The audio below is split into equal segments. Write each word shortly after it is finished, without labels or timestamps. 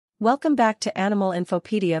Welcome back to Animal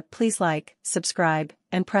Infopedia. Please like, subscribe,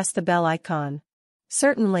 and press the bell icon.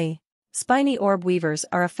 Certainly. Spiny orb weavers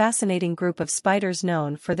are a fascinating group of spiders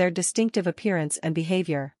known for their distinctive appearance and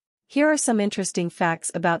behavior. Here are some interesting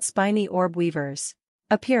facts about spiny orb weavers.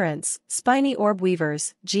 Appearance: spiny orb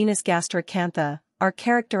weavers, genus Gasteracantha, are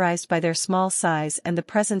characterized by their small size and the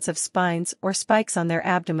presence of spines or spikes on their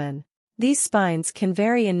abdomen. These spines can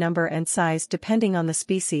vary in number and size depending on the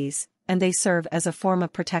species, and they serve as a form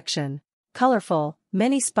of protection. Colorful: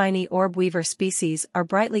 many spiny orb weaver species are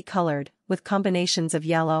brightly colored, with combinations of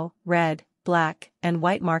yellow, red, black, and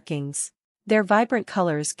white markings. Their vibrant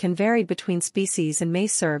colors can vary between species and may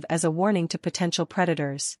serve as a warning to potential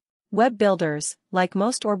predators. Web builders: like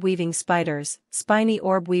most orb-weaving spiders, spiny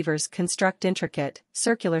orb weavers construct intricate,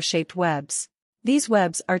 circular-shaped webs. These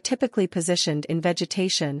webs are typically positioned in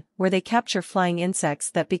vegetation, where they capture flying insects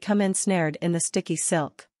that become ensnared in the sticky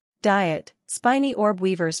silk. Diet: spiny orb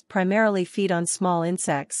weavers primarily feed on small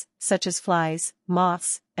insects, such as flies,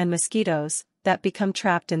 moths, and mosquitoes, that become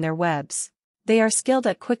trapped in their webs. They are skilled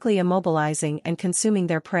at quickly immobilizing and consuming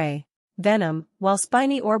their prey. Venom: while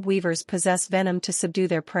spiny orb weavers possess venom to subdue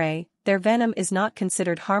their prey, their venom is not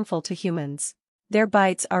considered harmful to humans. Their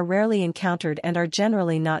bites are rarely encountered and are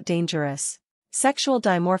generally not dangerous. Sexual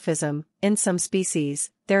dimorphism: in some species,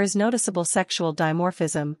 there is noticeable sexual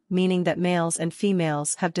dimorphism, meaning that males and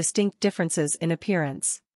females have distinct differences in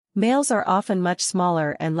appearance. Males are often much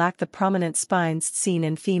smaller and lack the prominent spines seen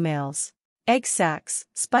in females. Egg sacs: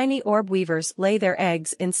 spiny orb weavers lay their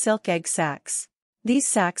eggs in silk egg sacs. These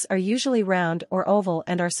sacs are usually round or oval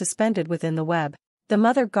and are suspended within the web. The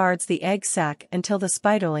mother guards the egg sac until the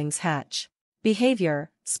spiderlings hatch.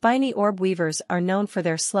 Behavior: spiny orb weavers are known for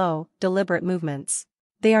their slow, deliberate movements.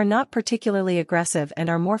 They are not particularly aggressive and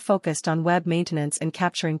are more focused on web maintenance and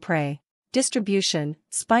capturing prey. Distribution: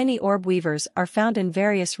 spiny orb weavers are found in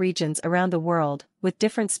various regions around the world, with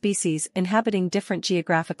different species inhabiting different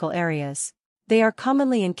geographical areas. They are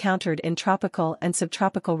commonly encountered in tropical and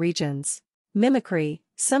subtropical regions. Mimicry: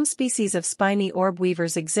 some species of spiny orb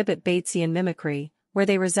weavers exhibit Batesian mimicry, where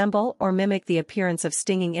they resemble or mimic the appearance of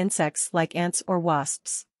stinging insects like ants or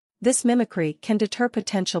wasps. This mimicry can deter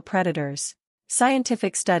potential predators.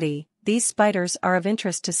 Scientific study: these spiders are of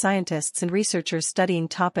interest to scientists and researchers studying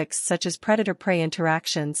topics such as predator-prey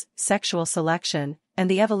interactions, sexual selection, and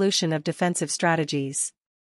the evolution of defensive strategies.